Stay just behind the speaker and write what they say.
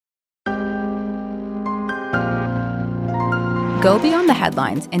Go beyond the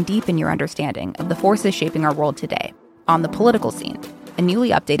headlines and deepen your understanding of the forces shaping our world today on The Political Scene, a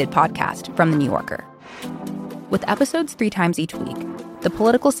newly updated podcast from The New Yorker. With episodes 3 times each week, The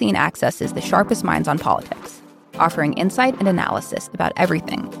Political Scene accesses the sharpest minds on politics, offering insight and analysis about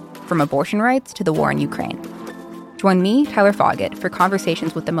everything from abortion rights to the war in Ukraine. Join me, Tyler Foggett, for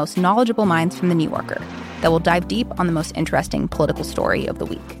conversations with the most knowledgeable minds from The New Yorker that will dive deep on the most interesting political story of the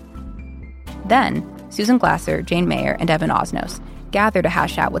week. Then, Susan Glasser, Jane Mayer, and Evan Osnos gather to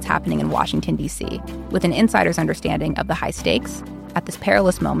hash out what's happening in Washington, D.C., with an insider's understanding of the high stakes at this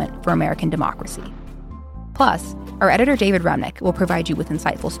perilous moment for American democracy. Plus, our editor David Remnick will provide you with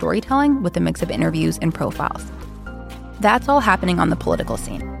insightful storytelling with a mix of interviews and profiles. That's all happening on The Political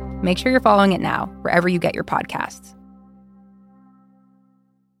Scene. Make sure you're following it now, wherever you get your podcasts.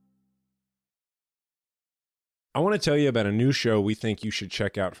 I want to tell you about a new show we think you should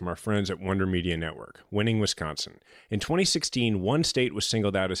check out from our friends at Wonder Media Network, Winning Wisconsin. In 2016, one state was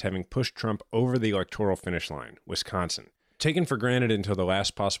singled out as having pushed Trump over the electoral finish line, Wisconsin. Taken for granted until the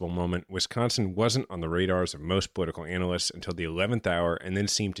last possible moment, Wisconsin wasn't on the radars of most political analysts until the 11th hour and then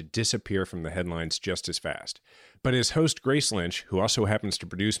seemed to disappear from the headlines just as fast. But as host Grace Lynch, who also happens to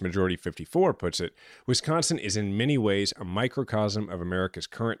produce Majority 54, puts it, Wisconsin is in many ways a microcosm of America's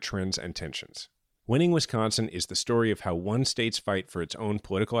current trends and tensions. Winning Wisconsin is the story of how one state's fight for its own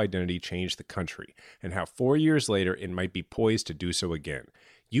political identity changed the country, and how 4 years later it might be poised to do so again.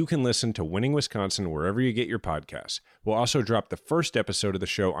 You can listen to Winning Wisconsin wherever you get your podcasts. We'll also drop the first episode of the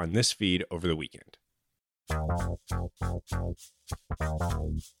show on this feed over the weekend.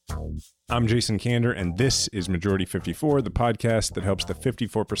 I'm Jason Kander, and this is Majority 54, the podcast that helps the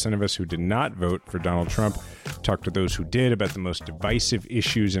 54% of us who did not vote for Donald Trump talk to those who did about the most divisive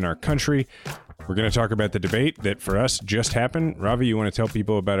issues in our country. We're going to talk about the debate that, for us, just happened. Ravi, you want to tell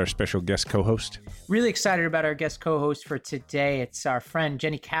people about our special guest co-host? Really excited about our guest co-host for today. It's our friend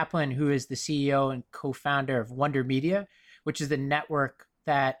Jenny Kaplan, who is the CEO and co-founder of Wonder Media, which is the network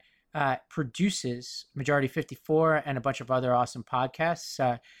that produces Majority 54 and a bunch of other awesome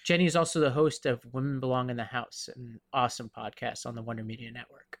podcasts. Jenny is also the host of Women Belong in the House, an awesome podcast on the Wonder Media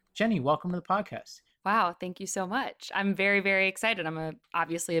Network. Jenny, welcome to the podcast. Wow, thank you so much. I'm very, very excited. I'm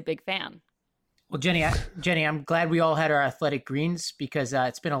obviously a big fan. Well, Jenny, I'm glad we all had our athletic greens because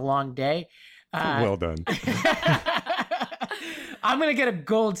it's been a long day. Well done. I'm going to get a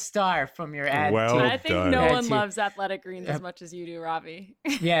gold star from your ad. Well I think done. no one loves athletic greens as much as you do, Ravi.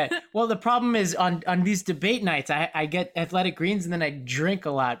 Yeah. Well, the problem is on these debate nights, I get athletic greens and then I drink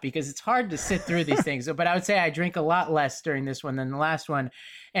a lot because it's hard to sit through these things. But I would say I drink a lot less during this one than the last one.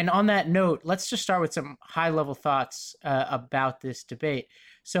 And on that note, let's just start with some high-level thoughts about this debate.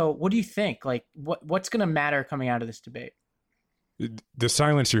 So what do you think? Like, what's going to matter coming out of this debate? The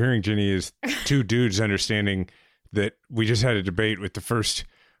silence you're hearing, Jenny, is two dudes understanding that we just had a debate with the first,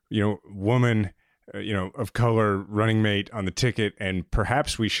 woman, of color running mate on the ticket, and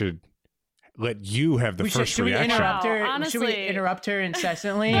perhaps we should let you have the first reaction. Should we interrupt her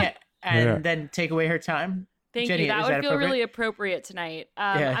incessantly and then take away her time? Thank Jenny, you. That would feel really appropriate tonight.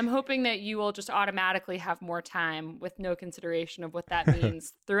 Yeah. I'm hoping that you will just automatically have more time with no consideration of what that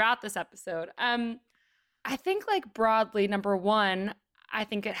means throughout this episode. I think, broadly, number one, I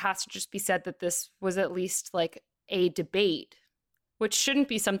think it has to just be said that this was at least a debate, which shouldn't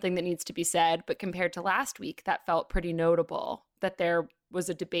be something that needs to be said, but compared to last week, that felt pretty notable, that there was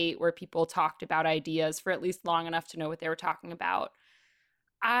a debate where people talked about ideas for at least long enough to know what they were talking about.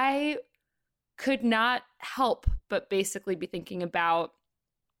 I could not help but basically be thinking about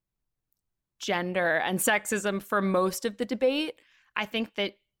gender and sexism for most of the debate. I think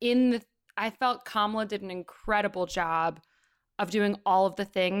that I felt Kamala did an incredible job of doing all of the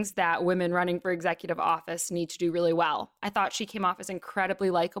things that women running for executive office need to do really well. I thought she came off as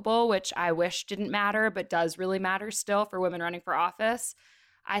incredibly likable, which I wish didn't matter, but does really matter still for women running for office.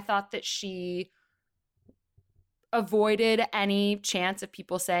 I thought that she avoided any chance of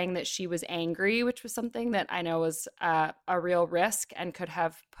people saying that she was angry, which was something that I know was a real risk and could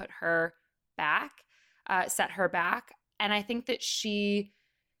have put her back, set her back. And I think that she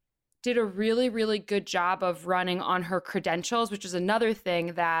did a really, really good job of running on her credentials, which is another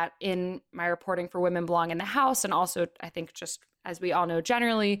thing that in my reporting for Women Belong in the House, and also I think just as we all know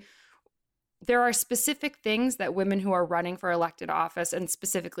generally, there are specific things that women who are running for elected office and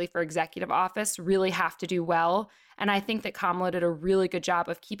specifically for executive office really have to do well. And I think that Kamala did a really good job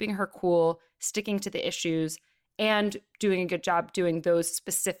of keeping her cool, sticking to the issues, and doing a good job doing those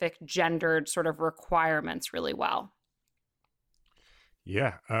specific gendered sort of requirements really well.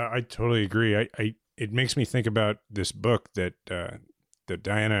 Yeah, I totally agree. It makes me think about this book that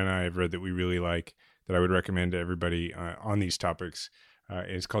Diana and I have read that we really like, that I would recommend to everybody on these topics.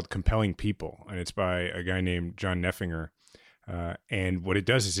 It's called Compelling People, and it's by a guy named John Neffinger. And what it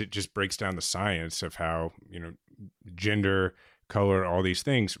does is it just breaks down the science of how, gender, color, all these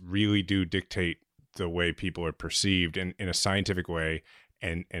things really do dictate the way people are perceived in a scientific way.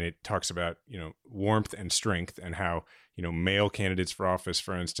 And it talks about, warmth and strength, and how, male candidates for office,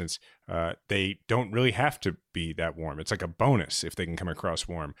 for instance, they don't really have to be that warm. It's like a bonus if they can come across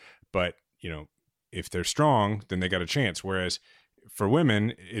warm. But, if they're strong, then they got a chance. Whereas for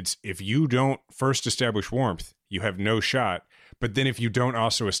women, it's if you don't first establish warmth, you have no shot. But then if you don't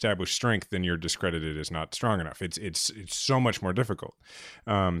also establish strength, then you're discredited as not strong enough. It's so much more difficult,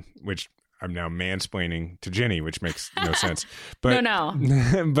 which I'm now mansplaining to Jenny, which makes no sense. But no.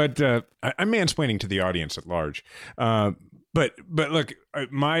 But I'm mansplaining to the audience at large. But look,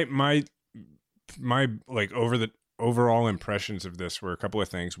 my like overall impressions of this were a couple of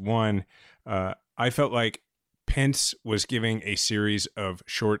things. One, I felt like Pence was giving a series of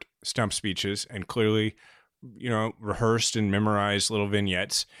short stump speeches, and clearly, rehearsed and memorized little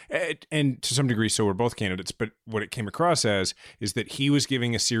vignettes. And to some degree, so were both candidates. But what it came across as is that he was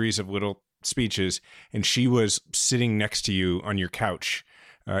giving a series of little speeches, and she was sitting next to you on your couch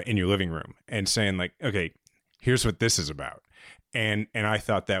in your living room and saying, like, okay, here's what this is about. And I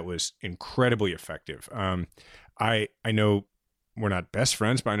thought that was incredibly effective. I know we're not best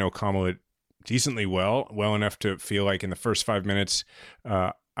friends, but I know Kamala decently well enough to feel like in the first 5 minutes,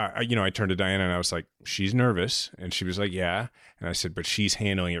 I turned to Diana and I was like, she's nervous. And she was like, yeah. And I said, but she's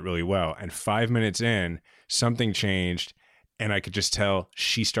handling it really well. And 5 minutes in, something changed, and I could just tell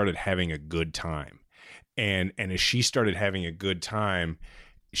she started having a good time. And as she started having a good time,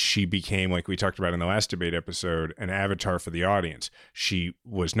 she became, like we talked about in the last debate episode, an avatar for the audience. She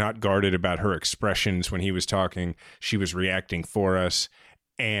was not guarded about her expressions when he was talking. She was reacting for us.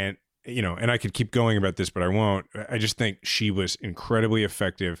 And, and I could keep going about this, but I won't. I just think she was incredibly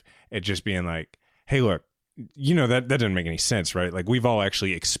effective at just being like, hey, look, that doesn't make any sense, right? Like, we've all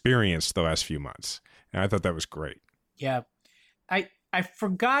actually experienced the last few months. And I thought that was great. Yeah. I've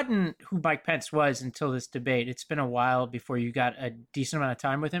forgotten who Mike Pence was until this debate. It's been a while before you got a decent amount of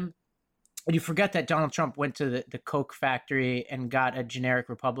time with him. And you forget that Donald Trump went to the Coke factory and got a generic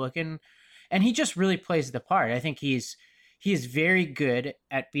Republican. And he just really plays the part. I think he is very good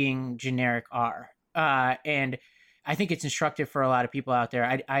at being generic R. And I think it's instructive for a lot of people out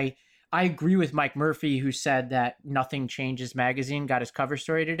there. I agree with Mike Murphy, who said that Nothing Changes magazine got his cover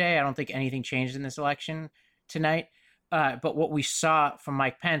story today. I don't think anything changed in this election tonight. But what we saw from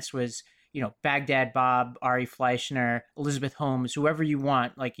Mike Pence was, Baghdad Bob, Ari Fleischner, Elizabeth Holmes, whoever you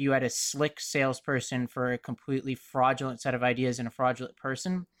want. Like, you had a slick salesperson for a completely fraudulent set of ideas and a fraudulent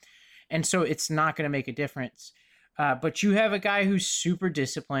person. And so it's not going to make a difference. But you have a guy who's super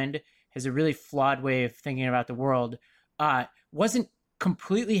disciplined, has a really flawed way of thinking about the world, wasn't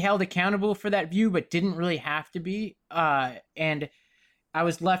completely held accountable for that view, but didn't really have to be. And I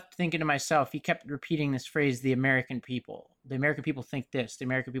was left thinking to myself, he kept repeating this phrase, the American people. The American people think this, the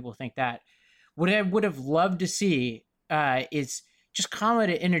American people think that. What I would have loved to see is just Kamala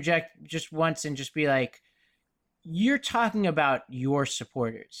to interject just once and just be like, you're talking about your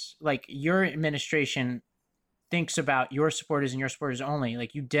supporters. Like, your administration thinks about your supporters and your supporters only.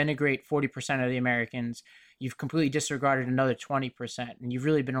 Like, you denigrate 40% of the Americans. You've completely disregarded another 20%, and you've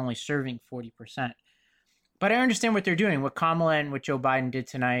really been only serving 40%. But I understand what they're doing. What Kamala and what Joe Biden did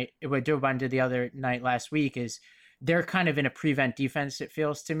tonight, what Joe Biden did the other night last week, is they're kind of in a prevent defense, it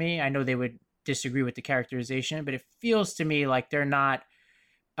feels to me. I know they would disagree with the characterization, but it feels to me like they're not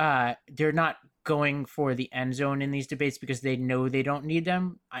going for the end zone in these debates because they know they don't need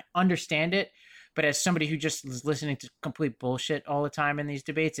them. I understand it, but as somebody who just is listening to complete bullshit all the time in these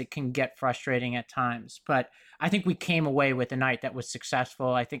debates, it can get frustrating at times. But I think we came away with a night that was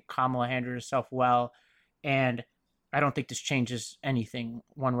successful. I think Kamala handled herself well. And I don't think this changes anything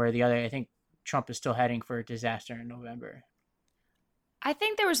one way or the other. I think Trump is still heading for a disaster in November. I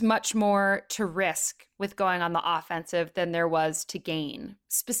think there was much more to risk with going on the offensive than there was to gain,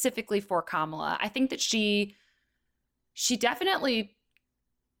 specifically for Kamala. I think that she definitely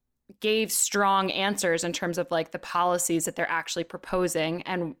gave strong answers in terms of like the policies that they're actually proposing,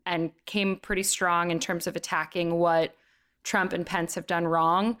 and came pretty strong in terms of attacking what Trump and Pence have done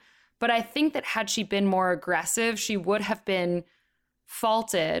wrong. But I think that had she been more aggressive, she would have been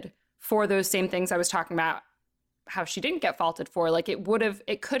faulted for those same things I was talking about, how she didn't get faulted for. Like,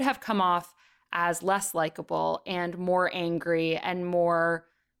 it could have come off as less likable and more angry and more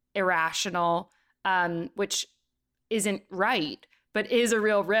irrational, which isn't right, but is a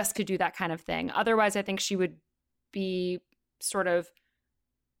real risk to do that kind of thing. Otherwise, I think she would be sort of,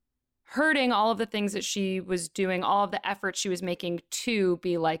 hurting all of the things that she was doing, all of the efforts she was making to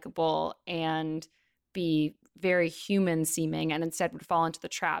be likable and be very human seeming, and instead would fall into the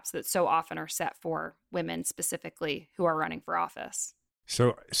traps that so often are set for women specifically who are running for office.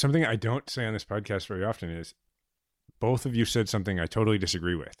 So something I don't say on this podcast very often is both of you said something I totally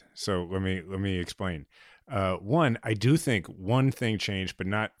disagree with. So let me explain. One, I do think one thing changed, but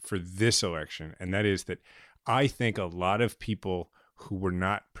not for this election. And that is that I think a lot of people who were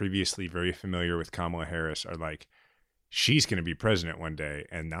not previously very familiar with Kamala Harris are like, she's going to be president one day,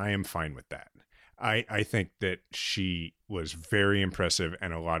 and I am fine with that. I think that she was very impressive,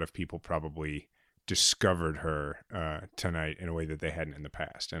 and a lot of people probably discovered her tonight in a way that they hadn't in the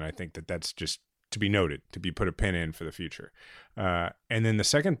past. And I think that that's just to be noted, to be put a pin in for the future. And then the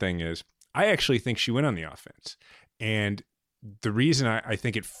second thing is, I actually think she went on the offense. And the reason I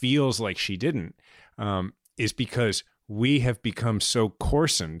think it feels like she didn't is because we have become so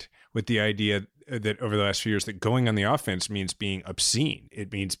coarsened with the idea that over the last few years that going on the offense means being obscene.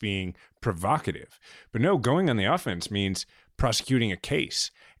 It means being provocative. But no, going on the offense means prosecuting a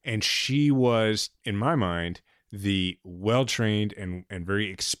case. And she was, in my mind, the well-trained and very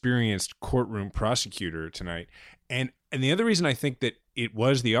experienced courtroom prosecutor tonight. And the other reason I think that it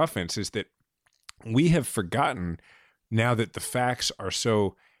was the offense is that we have forgotten, now that the facts are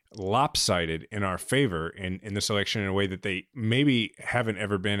so lopsided in our favor in this election in a way that they maybe haven't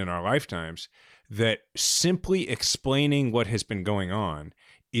ever been in our lifetimes, that simply explaining what has been going on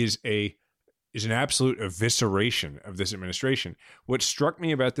is an absolute evisceration of this administration. What struck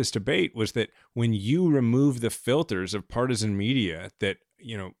me about this debate was that when you remove the filters of partisan media that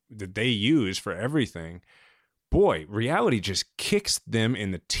they use for everything, boy, reality just kicks them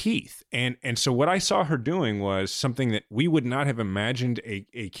in the teeth. And so what I saw her doing was something that we would not have imagined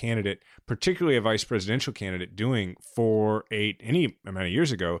a candidate, particularly a vice presidential candidate, doing any amount of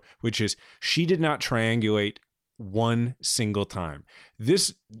years ago, which is she did not triangulate one single time.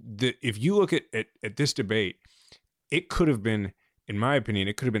 If you look at this debate, it could have been, in my opinion,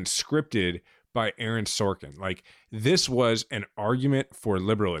 it could have been scripted by Aaron Sorkin. Like, this was an argument for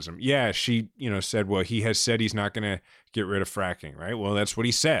liberalism. Yeah, she, said, well, he has said he's not going to get rid of fracking, right? Well, that's what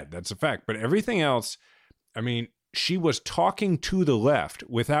he said. That's a fact. But everything else, I mean, she was talking to the left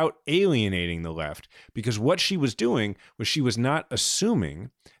without alienating the left, because what she was doing was she was not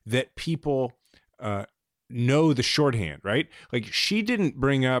assuming that people know the shorthand, right? Like, she didn't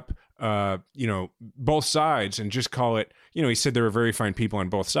bring up, both sides and just call it, he said there were very fine people on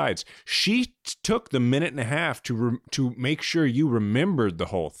both sides. She took the minute and a half to make sure you remembered the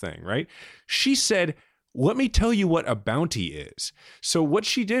whole thing, right? She said, let me tell you what a bounty is. So what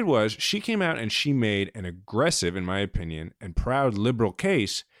she did was she came out and she made an aggressive, in my opinion, and proud liberal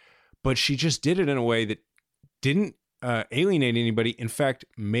case, but she just did it in a way that didn't alienate anybody. In fact,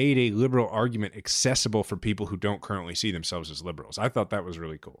 made a liberal argument accessible for people who don't currently see themselves as liberals. I thought that was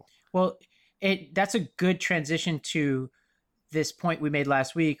really cool. Well, that's a good transition to this point we made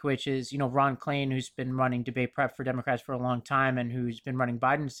last week, which is, Ron Klain, who's been running debate prep for Democrats for a long time and who's been running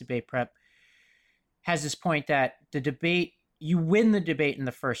Biden's debate prep, has this point that you win the debate in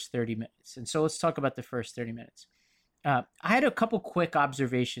the first 30 minutes. And so let's talk about the first 30 minutes. I had a couple quick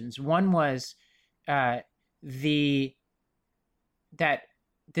observations. One was that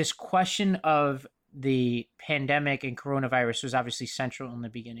this question of the pandemic and coronavirus was obviously central in the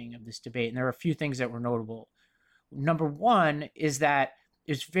beginning of this debate. And there were a few things that were notable. Number one is that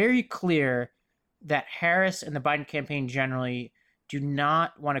it's very clear that Harris and the Biden campaign generally do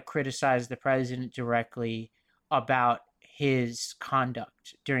not want to criticize the president directly about his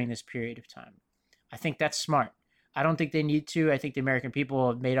conduct during this period of time. I think that's smart. I don't think they need to. I think the American people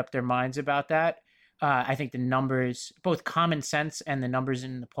have made up their minds about that. I think the numbers, both common sense and the numbers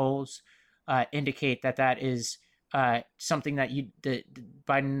in the polls, indicate that is something that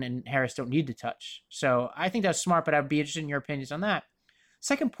Biden and Harris don't need to touch. So I think that's smart, but I'd be interested in your opinions on that.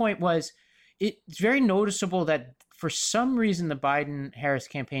 Second point was, it's very noticeable that for some reason the Biden-Harris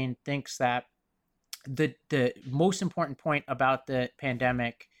campaign thinks that the most important point about the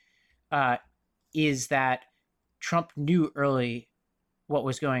pandemic is that Trump knew early what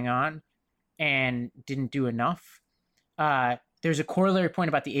was going on and didn't do enough. There's a corollary point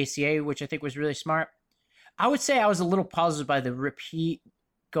about the ACA, which I think was really smart. I would say I was a little puzzled by the repeat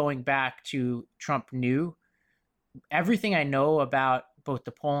going back to Trump knew. Everything I know about both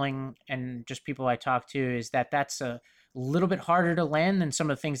the polling and just people I talk to is that that's a little bit harder to land than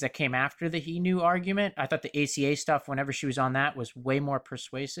some of the things that came after the he knew argument. I thought the ACA stuff, whenever she was on that, was way more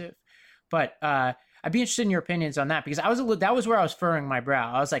persuasive. But I'd be interested in your opinions on that, because that was where I was furrowing my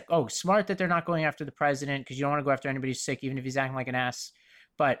brow. I was like, oh, smart that they're not going after the president, because you don't want to go after anybody who's sick, even if he's acting like an ass.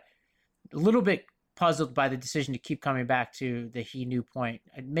 But a little bit puzzled by the decision to keep coming back to the he knew point.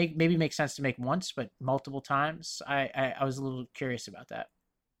 It maybe makes sense to make once, but multiple times. I was a little curious about that.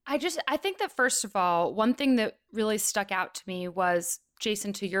 I think that, first of all, one thing that really stuck out to me was,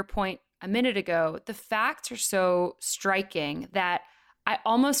 Jason, to your point a minute ago, the facts are so striking that I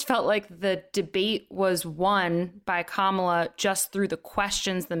almost felt like the debate was won by Kamala just through the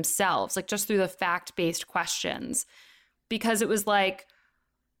questions themselves, like just through the fact-based questions. Because it was like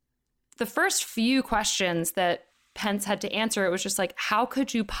the first few questions that Pence had to answer, it was just like, how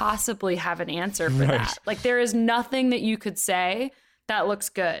could you possibly have an answer for that? Like, there is nothing that you could say that looks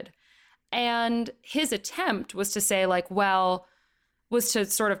good. And his attempt was to say, like, well, was to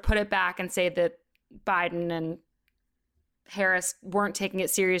sort of put it back and say that Biden and Harris weren't taking it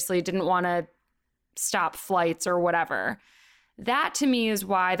seriously, didn't want to stop flights or whatever. That, to me, is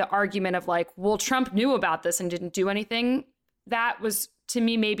why the argument of like, well, Trump knew about this and didn't do anything, that was, to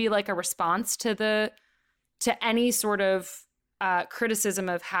me, maybe like a response to any sort of criticism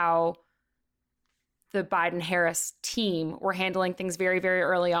of how the Biden-Harris team were handling things very, very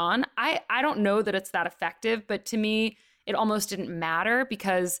early on. I don't know that it's that effective, but to me, it almost didn't matter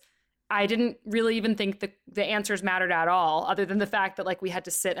because I didn't really even think the answers mattered at all, other than the fact that like we had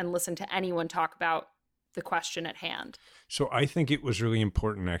to sit and listen to anyone talk about the question at hand. So I think it was really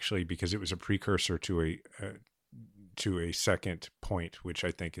important, actually, because it was a precursor to a second point, which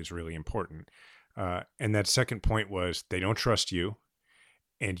I think is really important. And that second point was they don't trust you,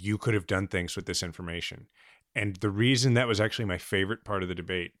 and you could have done things with this information. And the reason that was actually my favorite part of the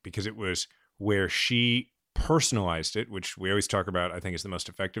debate, because it was where she personalized it, which we always talk about, I think is the most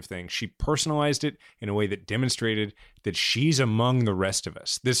effective thing. She personalized it in a way that demonstrated that she's among the rest of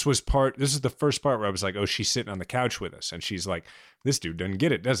us. This is the first part where I was like, oh, she's sitting on the couch with us. And she's like, this dude doesn't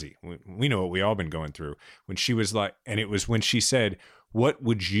get it, does he? We know what we all been going through. When she was like, and it was when she said, what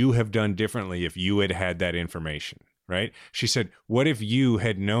would you have done differently if you had had that information? Right? She said, what if you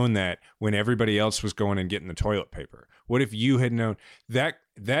had known that when everybody else was going and getting the toilet paper? What if you had known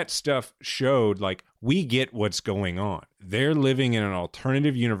that stuff showed like we get what's going on. They're living in an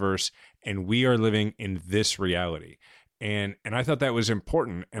alternative universe and we are living in this reality. And I thought that was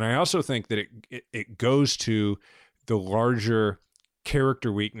important. And I also think that it goes to the larger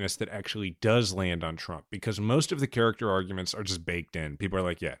character weakness that actually does land on Trump, because most of the character arguments are just baked in. People are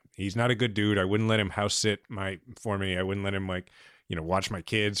like, yeah, he's not a good dude. I wouldn't let him house sit for me. I wouldn't let him watch my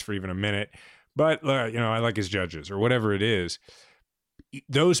kids for even a minute. But, I like his judges or whatever it is.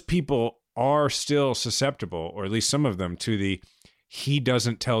 Those people are still susceptible, or at least some of them, to he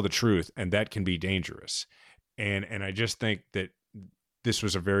doesn't tell the truth, and that can be dangerous. And I just think that this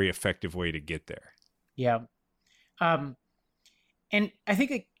was a very effective way to get there. Yeah. And I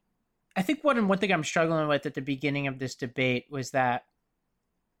think one thing I'm struggling with at the beginning of this debate was that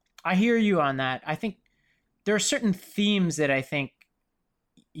I hear you on that. I think there are certain themes that I think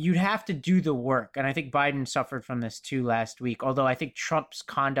you'd have to do the work. And I think Biden suffered from this too last week, although I think Trump's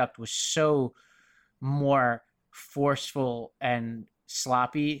conduct was so more forceful and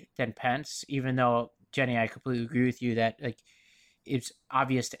sloppy than Pence, even though, Jenny, I completely agree with you that like it's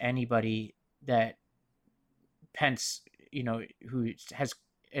obvious to anybody that Pence, who has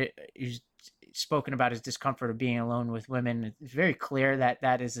spoken about his discomfort of being alone with women, it's very clear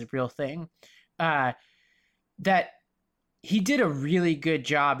that is a real thing. That he did a really good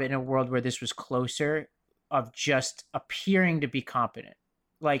job in a world where this was closer of just appearing to be competent.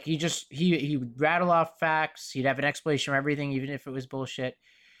 Like he would rattle off facts. He'd have an explanation for everything, even if it was bullshit.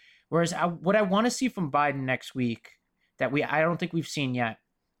 Whereas what I want to see from Biden next week that I don't think we've seen yet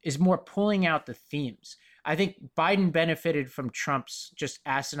is more pulling out the themes. I think Biden benefited from Trump's just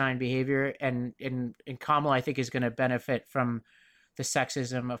asinine behavior, and Kamala, I think, is going to benefit from the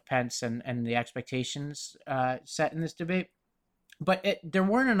sexism of Pence and the expectations set in this debate. But there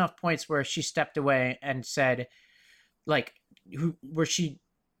weren't enough points where she stepped away and said, where she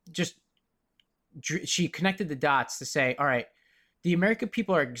connected the dots to say, all right, the American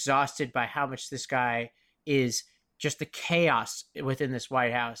people are exhausted by how much this guy is just the chaos within this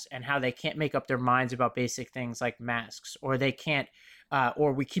White House and how they can't make up their minds about basic things like masks, or they can't,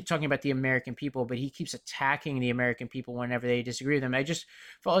 or we keep talking about the American people, but he keeps attacking the American people whenever they disagree with him. I just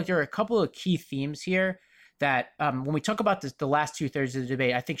felt like there are a couple of key themes here that when we talk about the last 2/3 of the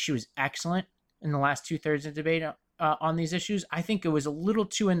debate, I think she was excellent in the last 2/3 of the debate on these issues. I think it was a little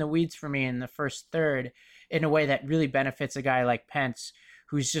too in the weeds for me in the first third in a way that really benefits a guy like Pence,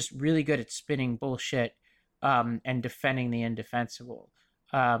 who's just really good at spinning bullshit and defending the indefensible.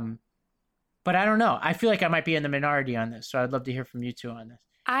 But I don't know. I feel like I might be in the minority on this, so I'd love to hear from you two on this.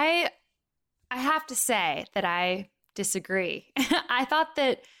 I have to say that I disagree. I thought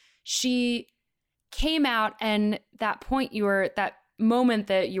that she came out, and that moment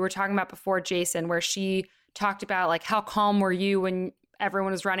that you were talking about before, Jason, where she talked about like, how calm were you when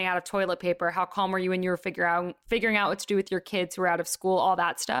everyone was running out of toilet paper? How calm were you when you were figuring out what to do with your kids who were out of school? All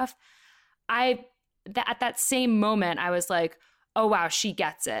that stuff. At that same moment, I was like, oh, wow, she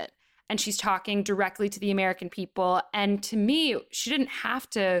gets it. And she's talking directly to the American people. And to me, she didn't have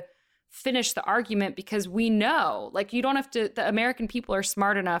to finish the argument, because we know, like, you don't have to, the American people are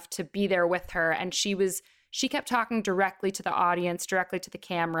smart enough to be there with her. And she kept talking directly to the audience, directly to the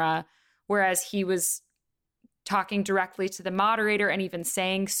camera, whereas he was talking directly to the moderator and even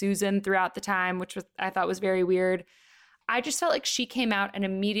saying Susan throughout the time, which I thought was very weird. I just felt like she came out and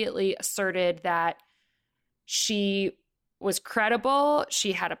immediately asserted that she was credible,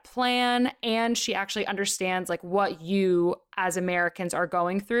 she had a plan, and she actually understands like what you as Americans are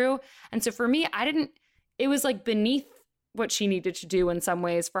going through. And so for me, it was like beneath what she needed to do in some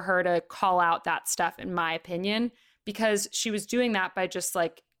ways for her to call out that stuff, in my opinion, because she was doing that by just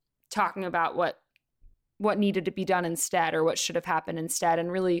like talking about what needed to be done instead, or what should have happened instead,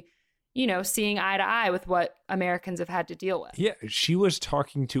 and really, seeing eye to eye with what Americans have had to deal with. Yeah, she was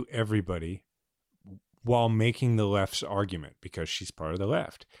talking to everybody while making the left's argument, because she's part of the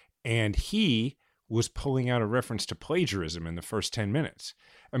left. And he was pulling out a reference to plagiarism in the first 10 minutes.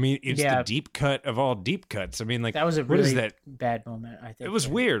 I mean, it's the deep cut of all deep cuts. I mean, like, that was a really bad moment, I think. It was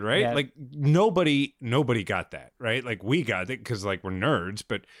weird, right? Yeah. Like, nobody got that, right? Like, we got it because, like, we're nerds,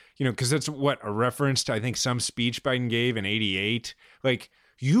 but, because that's a reference to, I think, some speech Biden gave in 88. Like,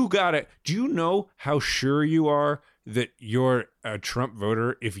 you got it. Do you know how sure you are that you're a Trump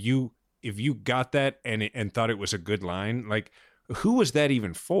voter if you got that and thought it was a good line? Like, who was that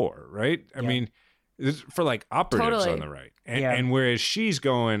even for, right? I mean, it's for like operatives on the right. And whereas she's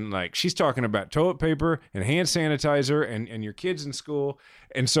going, like, she's talking about toilet paper and hand sanitizer and your kids in school.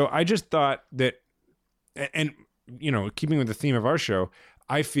 And so I just thought that, and, keeping with the theme of our show,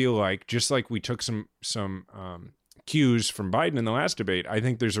 I feel like just like we took some cues from Biden in the last debate, I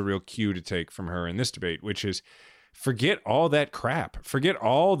think there's a real cue to take from her in this debate, which is, forget all that crap. Forget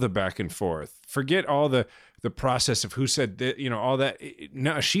all the back and forth. Forget all the process of who said that, all that.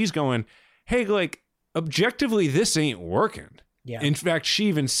 No, she's going, hey, like, objectively, this ain't working. Yeah. In fact, she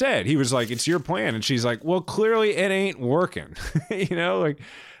even said, he was like, it's your plan. And she's like, well, clearly it ain't working. Like,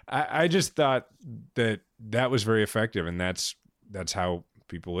 I just thought that was very effective. And that's how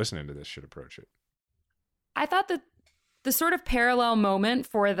people listening to this should approach it. I thought that the sort of parallel moment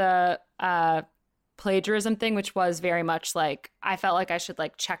for the plagiarism thing, which was very much like, I felt like I should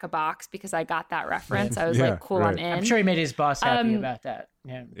like check a box because I got that reference. I was like, cool, right. I'm in. I'm sure he made his boss happy about that.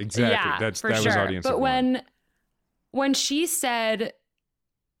 Yeah, exactly. Yeah, that was audience. But when she said,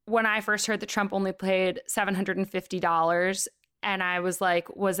 when I first heard that Trump only paid $750, and I was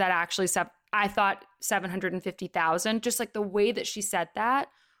like, was that actually I thought 750,000. Just like the way that she said that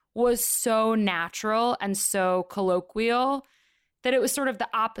was so natural and so colloquial that it was sort of the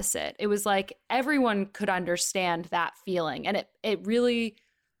opposite. It was like everyone could understand that feeling. And it really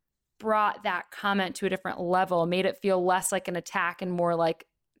brought that comment to a different level, made it feel less like an attack and more like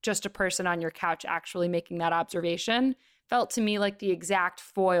just a person on your couch actually making that observation. Felt to me like the exact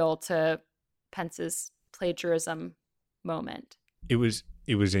foil to Pence's plagiarism moment. It was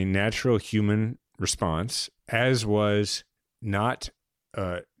a natural human response, as was not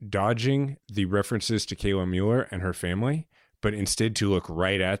dodging the references to Kayla Mueller and her family, but instead to look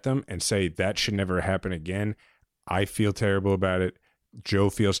right at them and say, that should never happen again. I feel terrible about it. Joe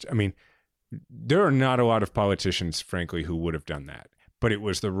feels, I mean, there are not a lot of politicians, frankly, who would have done that, but it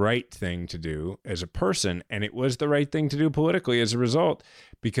was the right thing to do as a person. And it was the right thing to do politically as a result,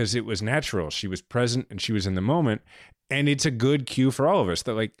 because it was natural. She was present and she was in the moment. And it's a good cue for all of us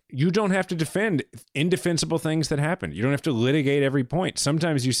that, like, you don't have to defend indefensible things that happen. You don't have to litigate every point.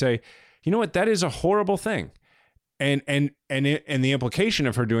 Sometimes you say, you know what, that is a horrible thing. And the implication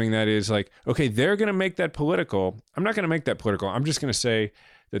of her doing that is like, okay, they're going to make that political. I'm not going to make that political. I'm just going to say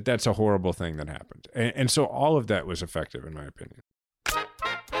that that's a horrible thing that happened. And so all of that was effective, in my opinion.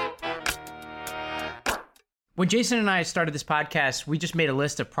 When Jason and I started this podcast, we just made a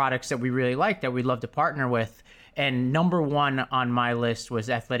list of products that we really like that we'd love to partner with. And number one on my list was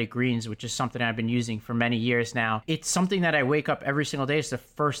Athletic Greens, which is something I've been using for many years now. It's something that I wake up every single day. It's the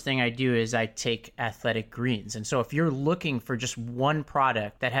first thing I do is I take Athletic Greens. And so if you're looking for just one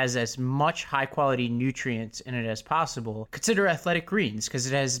product that has as much high quality nutrients in it as possible, consider Athletic Greens, because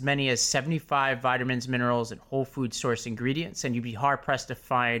it has as many as 75 vitamins, minerals, and whole food source ingredients. And you'd be hard pressed to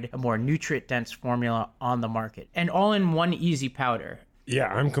find a more nutrient dense formula on the market. And all in one easy powder.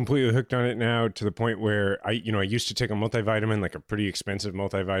 Yeah, I'm completely hooked on it now to the point where I used to take a multivitamin, like a pretty expensive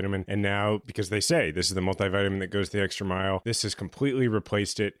multivitamin. And now, because they say this is the multivitamin that goes the extra mile, this has completely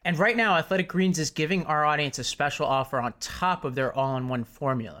replaced it. And right now, Athletic Greens is giving our audience a special offer on top of their all-in-one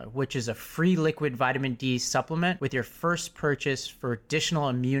formula, which is a free liquid vitamin D supplement with your first purchase for additional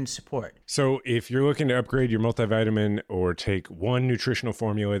immune support. So if you're looking to upgrade your multivitamin or take one nutritional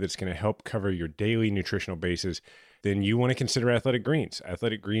formula that's going to help cover your daily nutritional basis, then you want to consider Athletic Greens.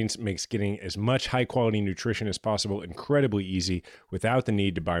 Athletic Greens makes getting as much high-quality nutrition as possible incredibly easy without the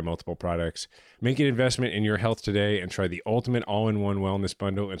need to buy multiple products. Make an investment in your health today and try the ultimate all-in-one wellness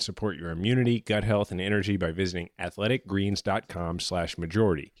bundle and support your immunity, gut health, and energy by visiting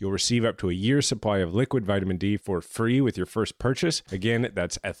athleticgreens.com/majority. You'll receive up to a year's supply of liquid vitamin D for free with your first purchase. Again,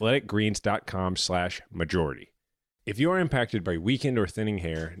 that's athleticgreens.com/majority. If you are impacted by weakened or thinning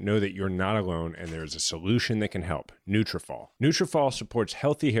hair, know that you're not alone and there is a solution that can help: Nutrafol. Nutrafol supports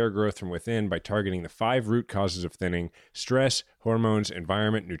healthy hair growth from within by targeting the 5 root causes of thinning: stress, hormones,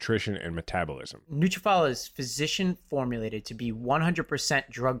 environment, nutrition, and metabolism. Nutrafol is physician formulated to be 100%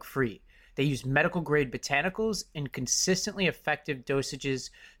 drug-free. They use medical-grade botanicals in consistently effective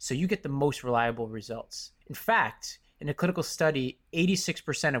dosages so you get the most reliable results. In fact, in a clinical study,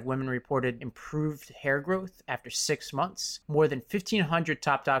 86% of women reported improved hair growth after 6 months. More than 1,500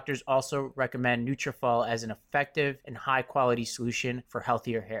 top doctors also recommend Nutrafol as an effective and high-quality solution for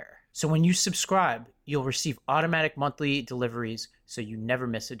healthier hair. So when you subscribe, you'll receive automatic monthly deliveries so you never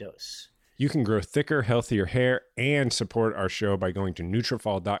miss a dose. You can grow thicker, healthier hair and support our show by going to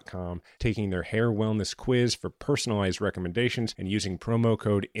Nutrafol.com, taking their hair wellness quiz for personalized recommendations, and using promo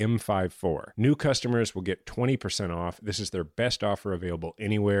code M54. New customers will get 20% off. This is their best offer available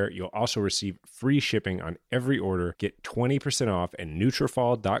anywhere. You'll also receive free shipping on every order. Get 20% off at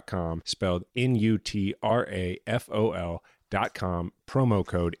Nutrafol.com, spelled Nutrafol.com, promo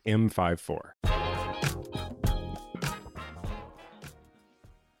code M54.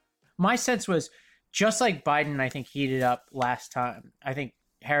 My sense was, just like Biden, I think, heated up last time, I think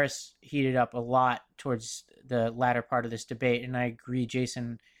Harris heated up a lot towards the latter part of this debate. And I agree,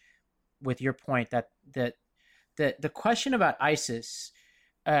 Jason, with your point that the question about ISIS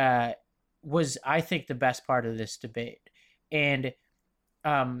was, I think, the best part of this debate. And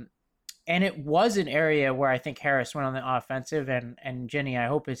it was an area where I think Harris went on the offensive. And Jenny, I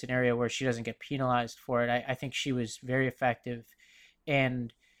hope it's an area where she doesn't get penalized for it. I think she was very effective.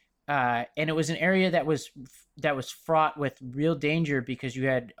 And it was an area that was fraught with real danger because you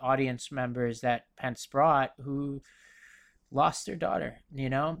had audience members that Pence brought who lost their daughter,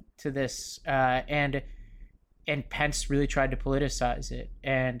 to this, and Pence really tried to politicize it.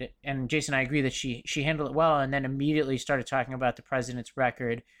 And Jason, I agree that she handled it well, and then immediately started talking about the president's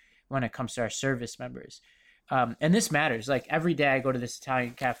record when it comes to our service members. And this matters. Like, every day I go to this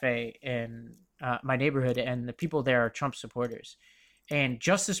Italian cafe in my neighborhood, and the people there are Trump supporters. And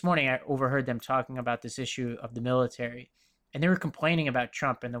just this morning, I overheard them talking about this issue of the military. And they were complaining about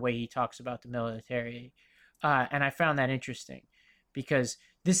Trump and the way he talks about the military. And I found that interesting because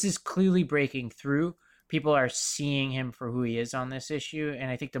this is clearly breaking through. People are seeing him for who he is on this issue. And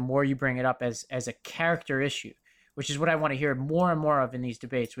I think the more you bring it up as a character issue, which is what I want to hear more and more of in these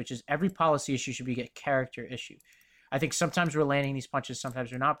debates, which is every policy issue should be a character issue. I think sometimes we're landing these punches, sometimes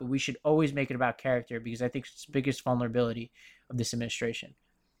we're not, but we should always make it about character because I think it's the biggest vulnerability of this administration.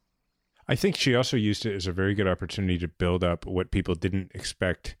 I think she also used it as a very good opportunity to build up what people didn't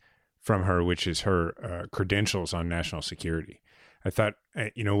expect from her, which is her credentials on national security. I thought,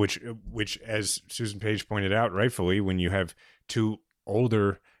 which as Susan Page pointed out, rightfully, when you have two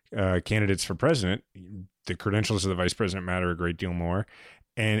older candidates for president, the credentials of the vice president matter a great deal more.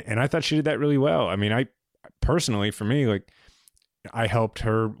 And I thought she did that really well. I mean, personally, for me, I helped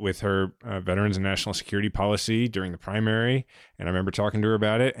her with her veterans and national security policy during the primary, and I remember talking to her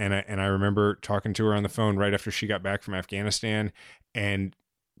about it. And I remember talking to her on the phone right after she got back from Afghanistan, and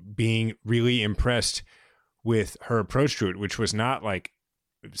being really impressed with her approach to it, which was not like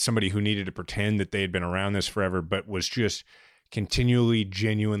somebody who needed to pretend that they had been around this forever, but was just continually,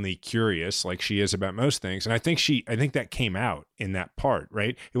 genuinely curious, like she is about most things. And I think that came out in that part,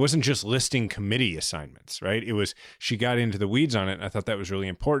 right? It wasn't just listing committee assignments, right? It was, she got into the weeds on it. And I thought that was really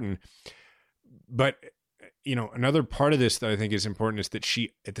important. But, another part of this that I think is important is that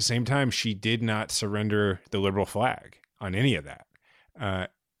she, at the same time, she did not surrender the liberal flag on any of that.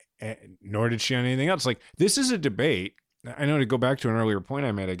 Nor did she on anything else. Like, this is a debate. I know, to go back to an earlier point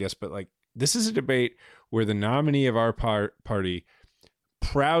I made, I guess, but this is a debate where the nominee of our party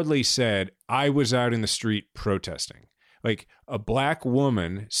proudly said, I was out in the street protesting. Like a black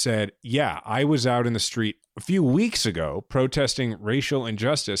woman said, yeah, I was out in the street a few weeks ago protesting racial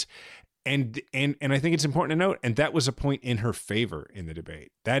injustice. And I think it's important to note, and that was a point in her favor in the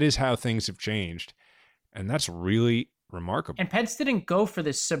debate. That is how things have changed. And that's really remarkable. And Pence didn't go for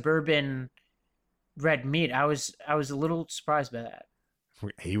this suburban red meat. I was a little surprised by that.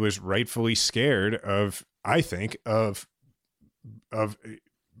 He was rightfully scared of, I think, of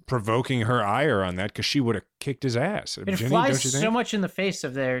provoking her ire on that, because she would have kicked his ass. It Jenny, flies don't you think? so much in the face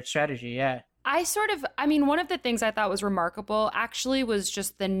of their strategy, yeah. One of the things I thought was remarkable actually was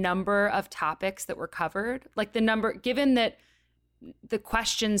just the number of topics that were covered. Like the number, given that the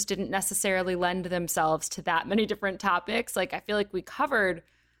questions didn't necessarily lend themselves to that many different topics. Like I feel like we covered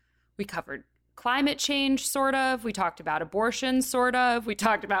climate change, sort of. We talked about abortion, sort of. We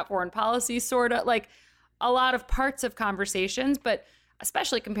talked about foreign policy, sort of. Like a lot of parts of conversations, but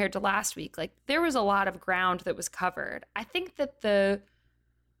especially compared to last week, like there was a lot of ground that was covered. I think that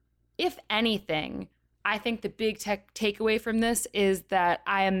if anything, I think the big takeaway from this is that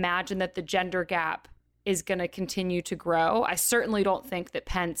I imagine that the gender gap is going to continue to grow. I certainly don't think that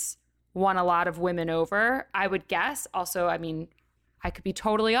Pence won a lot of women over. I would guess. Also, I mean, I could be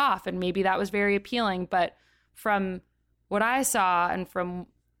totally off, and maybe that was very appealing. But from what I saw and from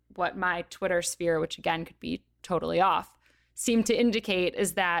what my Twitter sphere, which again could be totally off, seemed to indicate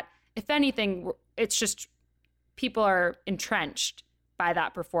is that, if anything, it's just people are entrenched by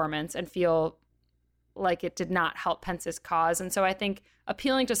that performance and feel like it did not help Pence's cause. And so I think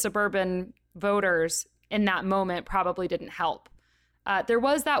appealing to suburban voters in that moment probably didn't help. There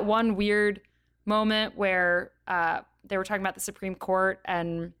was that one weird moment where they were talking about the Supreme Court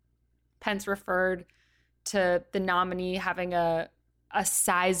and Pence referred to the nominee having a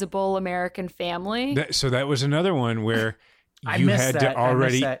sizable American family. So that was another one where you had to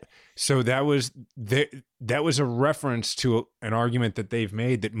already. So that was a reference to an argument that they've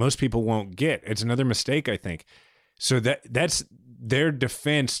made that most people won't get. It's another mistake, I think. So that's their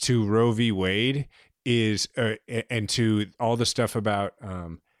defense to Roe v. Wade is, and to all the stuff about,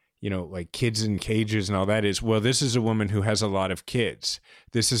 like kids in cages and all that is, well, this is a woman who has a lot of kids.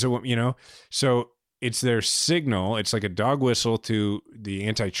 This is a woman, so it's their signal. It's like a dog whistle to the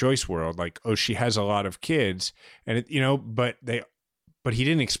anti-choice world. Like, oh, she has a lot of kids, and but he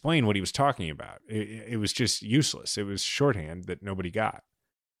didn't explain what he was talking about. It was just useless. It was shorthand that nobody got.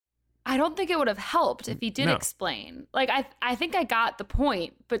 I don't think it would have helped if he did explain. Like, I think I got the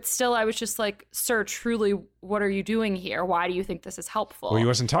point, but still I was just like, sir, truly, what are you doing here? Why do you think this is helpful? Well, he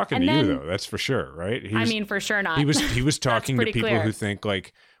wasn't talking to you, though. That's for sure, right? For sure not. He was talking to people clear. Who think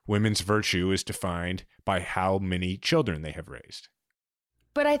like women's virtue is defined by how many children they have raised.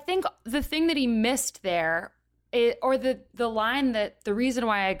 But I think the thing that he missed there, the line that the reason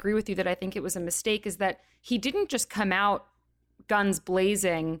why I agree with you that I think it was a mistake is that he didn't just come out guns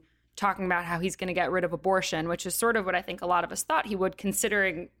blazing talking about how he's going to get rid of abortion, which is sort of what I think a lot of us thought he would,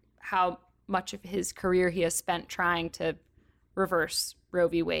 considering how much of his career he has spent trying to reverse Roe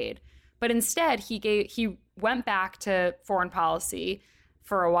v. Wade. But instead, he went back to foreign policy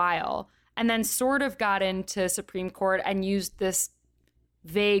for a while and then sort of got into Supreme Court and used this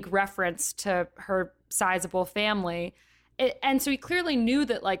vague reference to her sizable family. And so he clearly knew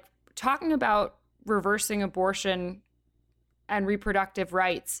that, like, talking about reversing abortion and reproductive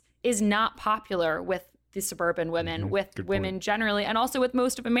rights is not popular with the suburban women, with women generally, and also with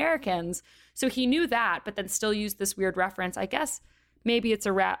most of Americans. So he knew that, but then still used this weird reference. I guess maybe it's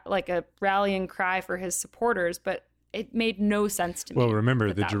a rallying cry for his supporters, but it made no sense to me. Well,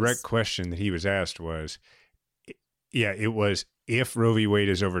 remember, the direct question that he was asked was, it was, if Roe v. Wade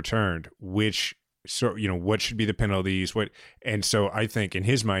is overturned, what should be the penalties? And so I think in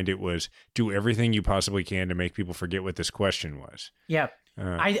his mind, it was do everything you possibly can to make people forget what this question was. Yeah.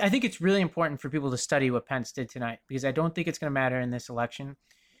 I think it's really important for people to study what Pence did tonight, because I don't think it's going to matter in this election.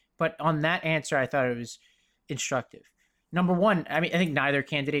 But on that answer, I thought it was instructive. Number one, I think neither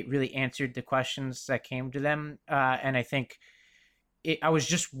candidate really answered the questions that came to them. And I think I was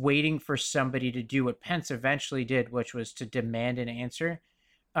just waiting for somebody to do what Pence eventually did, which was to demand an answer.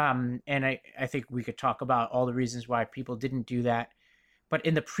 And I think we could talk about all the reasons why people didn't do that. But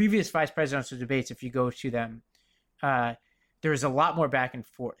in the previous vice presidential debates, if you go to them, there was a lot more back and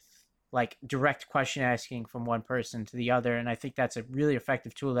forth, like direct question asking from one person to the other. And I think that's a really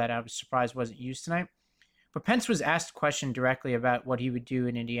effective tool that I was surprised wasn't used tonight. But Pence was asked a question directly about what he would do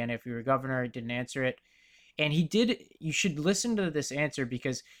in Indiana if he were governor. He didn't answer it. And he did. You should listen to this answer,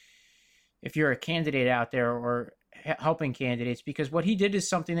 because if you're a candidate out there or helping candidates, because what he did is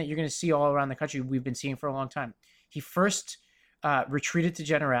something that you're going to see all around the country. We've been seeing for a long time. He first retreated to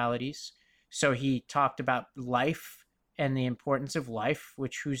generalities. So he talked about life and the importance of life,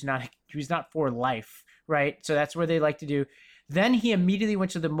 which who's not for life, right? So that's where they like to do. Then he immediately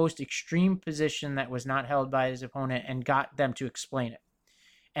went to the most extreme position that was not held by his opponent and got them to explain it,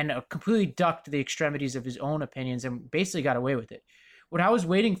 and completely ducked the extremities of his own opinions and basically got away with it. What I was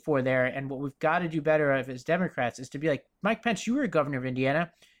waiting for there, and what we've got to do better of as Democrats, is to be like, Mike Pence, you were a governor of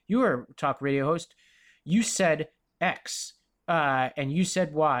Indiana, you were a talk radio host, you said X, and you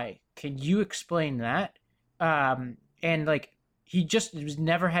said Y. Can you explain that? And like, he just was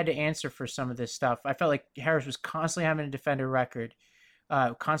never had to answer for some of this stuff. I felt like Harris was constantly having to defend her record,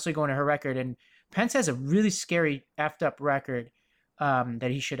 constantly going to her record. And Pence has a really scary effed up record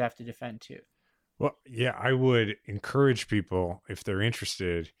that he should have to defend too. Well, yeah, I would encourage people, if they're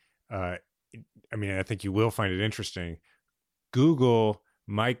interested, I think you will find it interesting, Google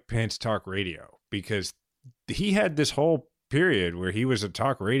Mike Pence talk radio, because he had this whole period where he was a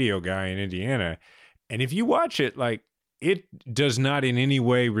talk radio guy in Indiana. And if you watch it, like, it does not in any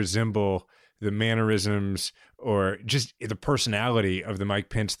way resemble the mannerisms or just the personality of the Mike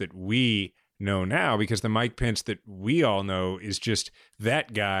Pence that we know now, because the Mike Pence that we all know is just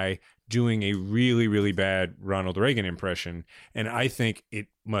that guy doing a really, really bad Ronald Reagan impression. And I think it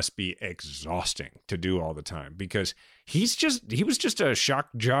must be exhausting to do all the time, because he was just a shock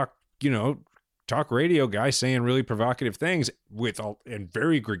jock, talk radio guy saying really provocative things and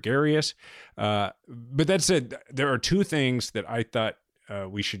very gregarious. But that said, there are two things that I thought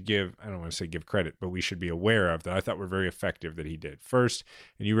we should I don't want to say give credit, but we should be aware of that I thought were very effective that he did. First,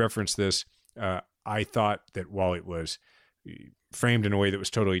 and you referenced this, I thought that while it was framed in a way that was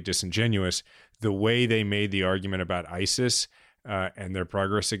totally disingenuous, the way they made the argument about ISIS and their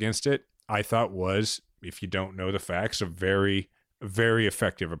progress against it, I thought was, if you don't know the facts, a very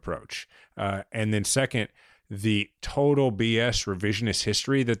effective approach. And then second, the total BS revisionist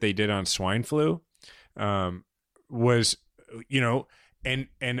history that they did on swine flu was, and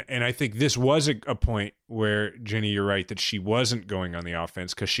I think this was a point where, Jenny, you're right, that she wasn't going on the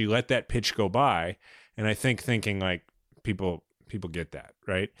offense because she let that pitch go by. And I think thinking like people get that,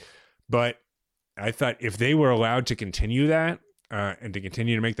 right? But I thought if they were allowed to continue that and to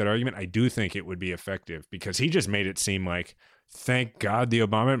continue to make that argument, I do think it would be effective, because he just made it seem like, thank God the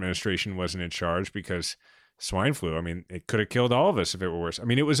Obama administration wasn't in charge, because swine flu, it could have killed all of us if it were worse.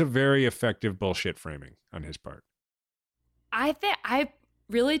 It was a very effective bullshit framing on his part. I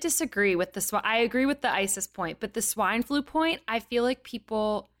really disagree with I agree with the ISIS point, but the swine flu point, I feel like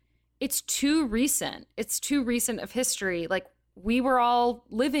it's too recent. It's too recent of history. Like, we were all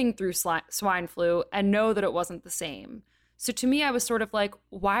living through swine flu and know that it wasn't the same. So to me, I was sort of like,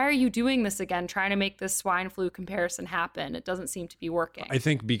 why are you doing this again, trying to make this swine flu comparison happen? It doesn't seem to be working. I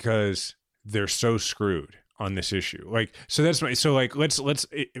think because they're so screwed on this issue. Like, so let's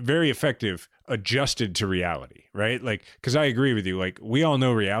very effective, adjusted to reality, right? Like, because I agree with you. Like, we all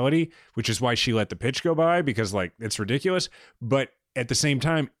know reality, which is why she let the pitch go by, because like, it's ridiculous. But at the same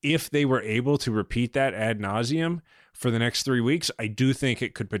time, if they were able to repeat that ad nauseum for the next 3 weeks, I do think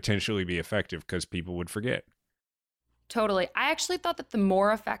it could potentially be effective, because people would forget. Totally. I actually thought that the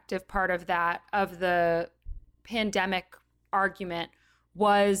more effective part of the pandemic argument,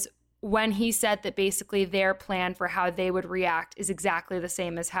 was when he said that basically their plan for how they would react is exactly the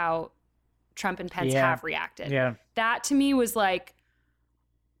same as how Trump and Pence have reacted. Yeah. That to me was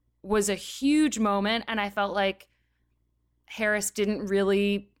a huge moment. And I felt like Harris didn't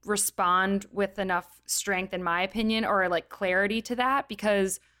really respond with enough strength, in my opinion, or like clarity to that,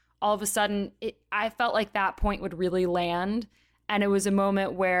 because all of a sudden, I felt like that point would really land. And it was a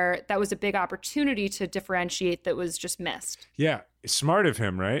moment where that was a big opportunity to differentiate that was just missed. Yeah. Smart of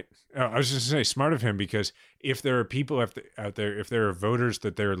him, right? I was just going to say smart of him, because if there are people out there, if there are voters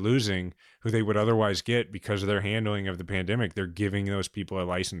that they're losing who they would otherwise get because of their handling of the pandemic, they're giving those people a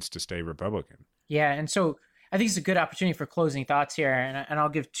license to stay Republican. Yeah. And so I think it's a good opportunity for closing thoughts here. And I'll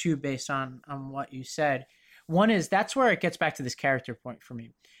give two based on what you said. One is, that's where it gets back to this character point for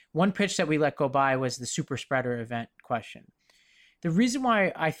me. One pitch that we let go by was the super spreader event question. The reason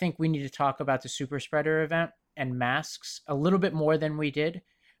why I think we need to talk about the super spreader event and masks a little bit more than we did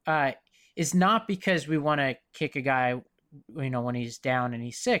is not because we want to kick a guy, when he's down and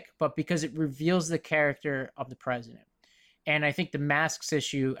he's sick, but because it reveals the character of the president. And I think the masks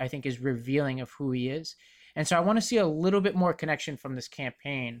issue, I think, is revealing of who he is. And so I want to see a little bit more connection from this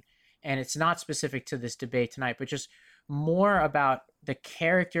campaign. And it's not specific to this debate tonight, but just more about the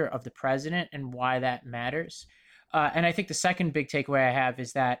character of the president and why that matters. And I think the second big takeaway I have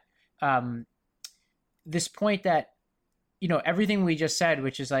is that this point that, everything we just said,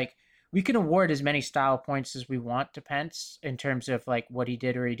 which is like, we can award as many style points as we want to Pence in terms of like what he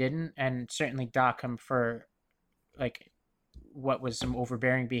did or he didn't, and certainly dock him for like what was some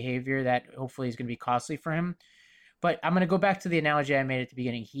overbearing behavior that hopefully is going to be costly for him. But I'm going to go back to the analogy I made at the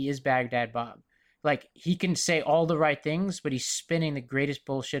beginning. He is Baghdad Bob. Like, he can say all the right things, but he's spinning the greatest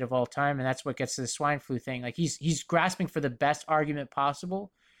bullshit of all time, and that's what gets to the swine flu thing. Like, he's grasping for the best argument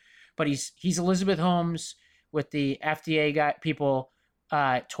possible, but he's Elizabeth Holmes with the FDA people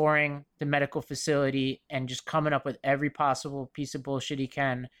touring the medical facility and just coming up with every possible piece of bullshit he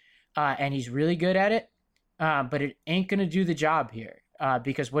can, and he's really good at it, but it ain't going to do the job here.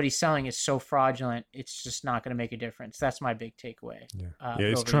 Because what he's selling is so fraudulent, it's just not going to make a difference. That's my big takeaway. Yeah,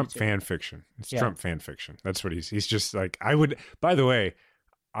 it's Trump fan fiction. It's Trump fan fiction. That's what he's just like, by the way,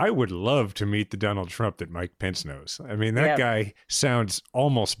 I would love to meet the Donald Trump that Mike Pence knows. I mean, that guy sounds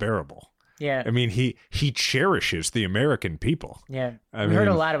almost bearable. Yeah. I mean, he cherishes the American people. Yeah. We heard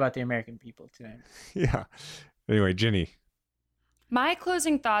a lot about the American people today. Yeah. Anyway, Ginny. My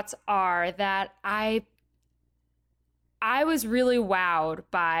closing thoughts are that I was really wowed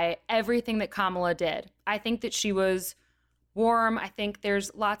by everything that Kamala did. I think that she was warm. I think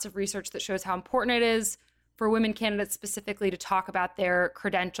there's lots of research that shows how important it is for women candidates specifically to talk about their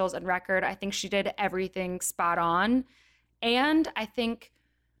credentials and record. I think she did everything spot on. And I think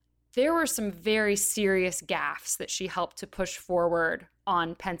there were some very serious gaffes that she helped to push forward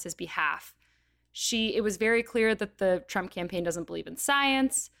on Pence's behalf. It was very clear that the Trump campaign doesn't believe in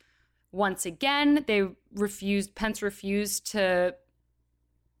science. Once again, Pence refused to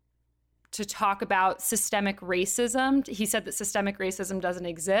talk about systemic racism. He said that systemic racism doesn't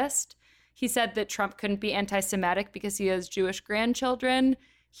exist. He said that Trump couldn't be anti-Semitic because he has Jewish grandchildren.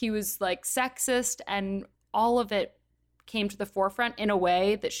 He was like sexist, and all of it came to the forefront in a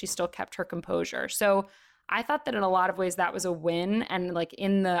way that she still kept her composure. So I thought that in a lot of ways that was a win. And like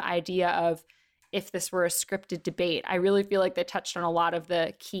in the idea of if this were a scripted debate, I really feel like they touched on a lot of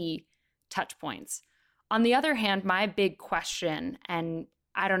the key touch points. On the other hand, my big question, and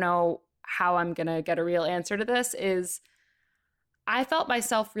I don't know how I'm going to get a real answer to this, is I felt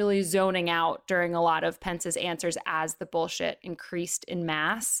myself really zoning out during a lot of Pence's answers as the bullshit increased in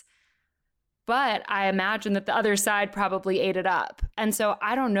mass. But I imagine that the other side probably ate it up. And so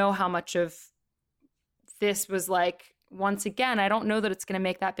I don't know how much of this was like, once again, I don't know that it's going to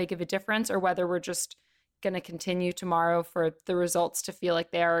make that big of a difference, or whether we're just going to continue tomorrow for the results to feel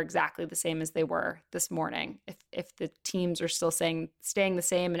like they are exactly the same as they were this morning. If the teams are still staying the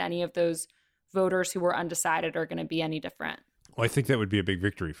same, and any of those voters who were undecided are going to be any different. Well, I think that would be a big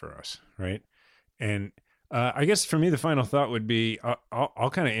victory for us, right? And I guess for me, the final thought would be, I'll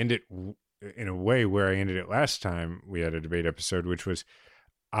kind of end it in a way where I ended it last time we had a debate episode, which was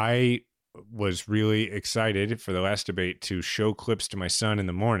I was really excited for the last debate to show clips to my son in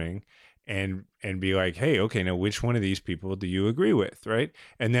the morning and be like, hey, okay, now which one of these people do you agree with, right?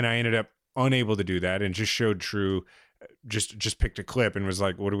 And then I ended up unable to do that and just showed True, just picked a clip and was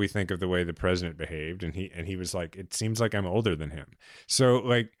like, what do we think of the way the president behaved? And he was like, it seems like I'm older than him. So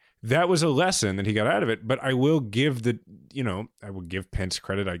like that was a lesson that he got out of it. But I will give Pence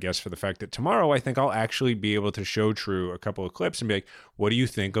credit, I guess, for the fact that tomorrow I think I'll actually be able to show True a couple of clips and be like, what do you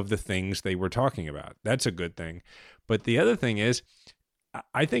think of the things they were talking about? That's a good thing. But the other thing is,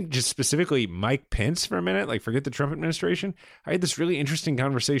 I think just specifically Mike Pence for a minute, like forget the Trump administration. I had this really interesting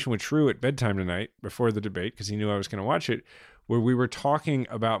conversation with True at bedtime tonight before the debate, because he knew I was going to watch it, where we were talking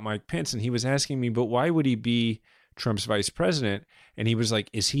about Mike Pence, and he was asking me, but why would he be Trump's vice president? And he was like,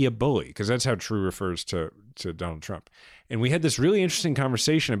 is he a bully? Because that's how True refers to Donald Trump. And we had this really interesting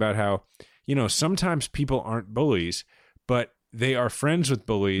conversation about how, sometimes people aren't bullies, but they are friends with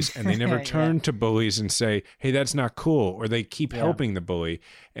bullies, and they never turn to bullies and say, hey, that's not cool, or they keep helping the bully.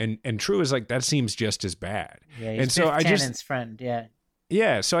 And True is like, that seems just as bad. Yeah, he's Cannon's friend, yeah.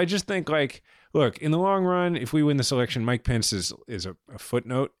 Yeah, so I just think like, look, in the long run, if we win this election, Mike Pence is a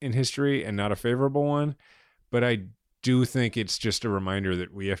footnote in history and not a favorable one. But I do think it's just a reminder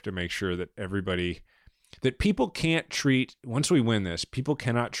that we have to make sure that that people can't treat, once we win this, people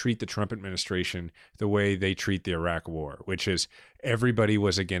cannot treat the Trump administration the way they treat the Iraq war, which is everybody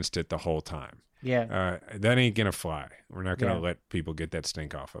was against it the whole time. Yeah. That ain't going to fly. We're not going to let people get that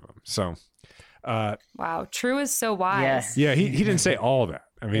stink off of them. So. Wow. True is so wise. Yeah, he didn't say all that.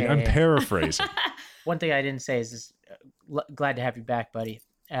 I mean, I'm paraphrasing. One thing I didn't say is glad to have you back, buddy.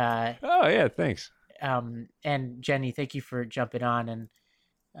 Oh, yeah, thanks. And Jenny, thank you for jumping on, and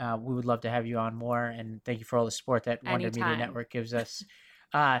we would love to have you on more, and thank you for all the support that Wonder Media Network gives us.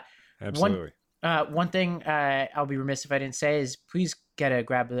 Absolutely. One thing I'll be remiss if I didn't say is please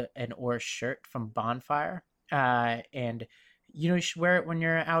grab an Oris shirt from Bonfire, and you should wear it when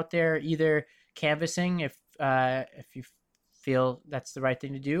you're out there either canvassing if you feel that's the right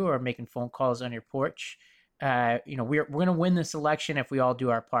thing to do, or making phone calls on your porch. we're going to win this election if we all do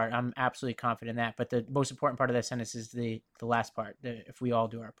our part. I'm absolutely confident in that. But the most important part of that sentence is the last part, if we all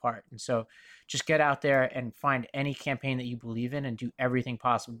do our part. And so just get out there and find any campaign that you believe in and do everything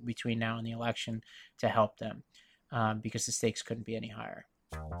possible between now and the election to help them, because the stakes couldn't be any higher.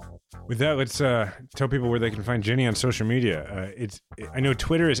 With that, let's tell people where they can find Jenny on social media. I know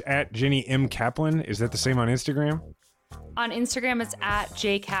Twitter is at Jenny M. Kaplan. Is that the same on Instagram? On Instagram, it's at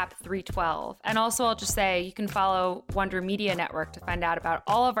jcap312. And also, I'll just say you can follow Wonder Media Network to find out about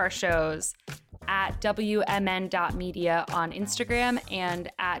all of our shows at WMN.media on Instagram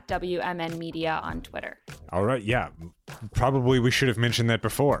and at WMN Media on Twitter. All right. Yeah. Probably we should have mentioned that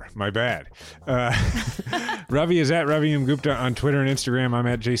before. My bad. Ravi is at Ravi M. Gupta on Twitter and Instagram. I'm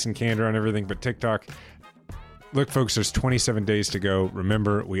at Jason Kander on everything but TikTok. Look, folks, there's 27 days to go.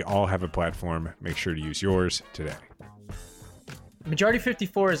 Remember, we all have a platform. Make sure to use yours today. Majority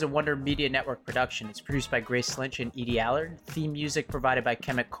 54 is a Wonder Media Network production. It's produced by Grace Lynch and Edie Allard. Theme music provided by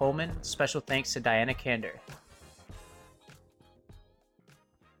Kemet Coleman. Special thanks to Diana Kander.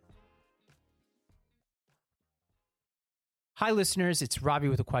 Hi, listeners. It's Robbie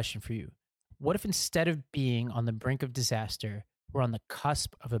with a question for you. What if instead of being on the brink of disaster, we're on the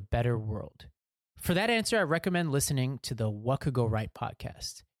cusp of a better world? For that answer, I recommend listening to the What Could Go Right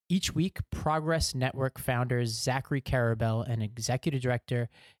podcast. Each week, Progress Network founders Zachary Karabell and Executive Director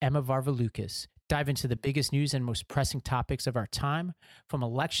Emma Varvaloucas dive into the biggest news and most pressing topics of our time, from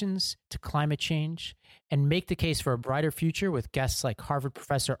elections to climate change, and make the case for a brighter future with guests like Harvard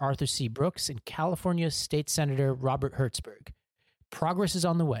professor Arthur C. Brooks and California State Senator Robert Hertzberg. Progress is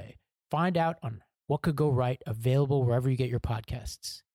on the way. Find out on What Could Go Right, available wherever you get your podcasts.